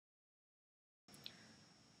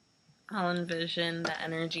I'll envision the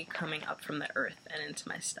energy coming up from the earth and into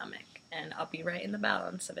my stomach, and I'll be right in the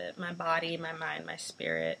balance of it. My body, my mind, my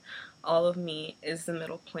spirit, all of me is the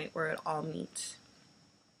middle point where it all meets.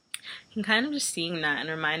 And kind of just seeing that and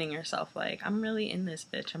reminding yourself, like, I'm really in this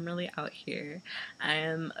bitch. I'm really out here. I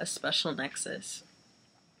am a special nexus.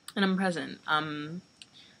 And I'm present.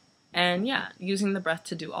 And yeah, using the breath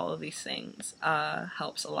to do all of these things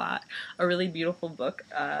helps a lot. A really beautiful book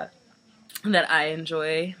that I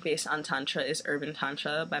enjoy based on Tantra is Urban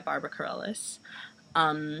Tantra by Barbara Carrellis.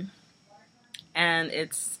 And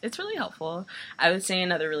it's really helpful. I would say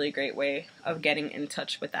another really great way of getting in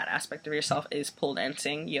touch with that aspect of yourself is pole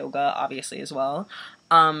dancing, yoga obviously as well.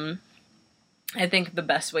 I think the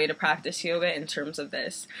best way to practice yoga in terms of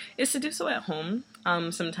this is to do so at home.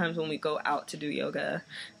 Sometimes when we go out to do yoga,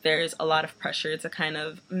 there's a lot of pressure to kind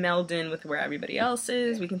of meld in with where everybody else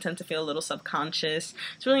is. We can tend to feel a little subconscious.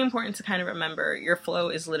 It's really important to kind of remember your flow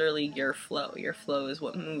is literally your flow. Your flow is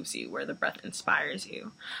what moves you, where the breath inspires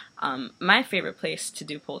you. My favorite place to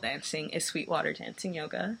do pole dancing is Sweetwater Dancing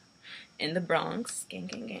Yoga in the Bronx. Gang,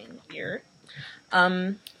 gang, gang. Here.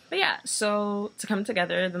 But yeah, so to come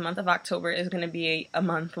together, the month of October is going to be a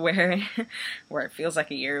month where it feels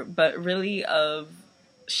like a year, but really of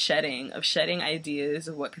shedding ideas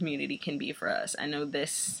of what community can be for us. I know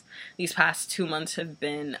these past 2 months have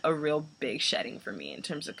been a real big shedding for me in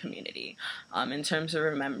terms of community, in terms of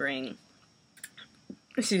remembering,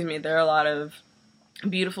 there are a lot of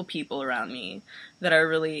beautiful people around me that are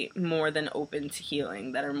really more than open to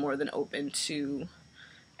healing, that are more than open to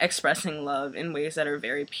expressing love in ways that are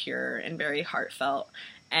very pure and very heartfelt.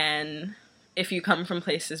 And if you come from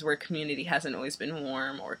places where community hasn't always been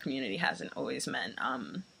warm, or community hasn't always meant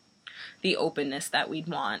the openness that we'd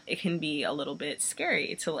want, it can be a little bit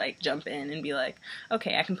scary to like jump in and be like,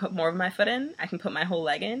 okay, I can put more of my foot in, I can put my whole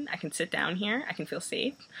leg in, I can sit down here, I can feel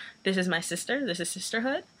safe, this is my sister, this is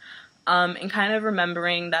sisterhood. And kind of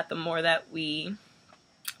remembering that the more that we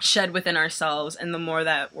shed within ourselves and the more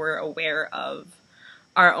that we're aware of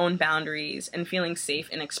our own boundaries and feeling safe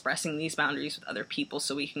in expressing these boundaries with other people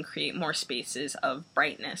so we can create more spaces of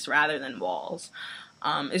brightness rather than walls,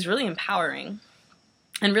 is really empowering.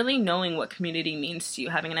 And really knowing what community means to you,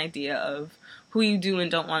 having an idea of who you do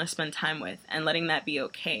and don't want to spend time with, and letting that be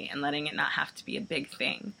okay, and letting it not have to be a big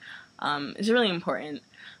thing, is really important.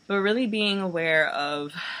 But really being aware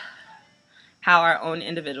of how our own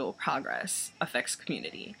individual progress affects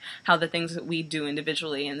community, how the things that we do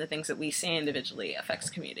individually and the things that we say individually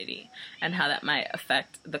affects community, and how that might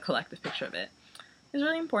affect the collective picture of it is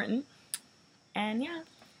really important. And yeah,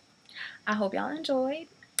 I hope y'all enjoyed.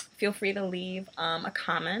 Feel free to leave a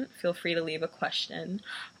comment, feel free to leave a question,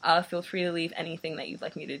 feel free to leave anything that you'd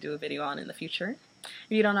like me to do a video on in the future.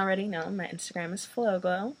 If you don't already know, my Instagram is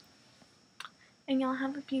FlowGlow. And y'all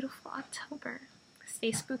have a beautiful October.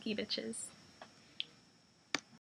 Stay spooky, bitches.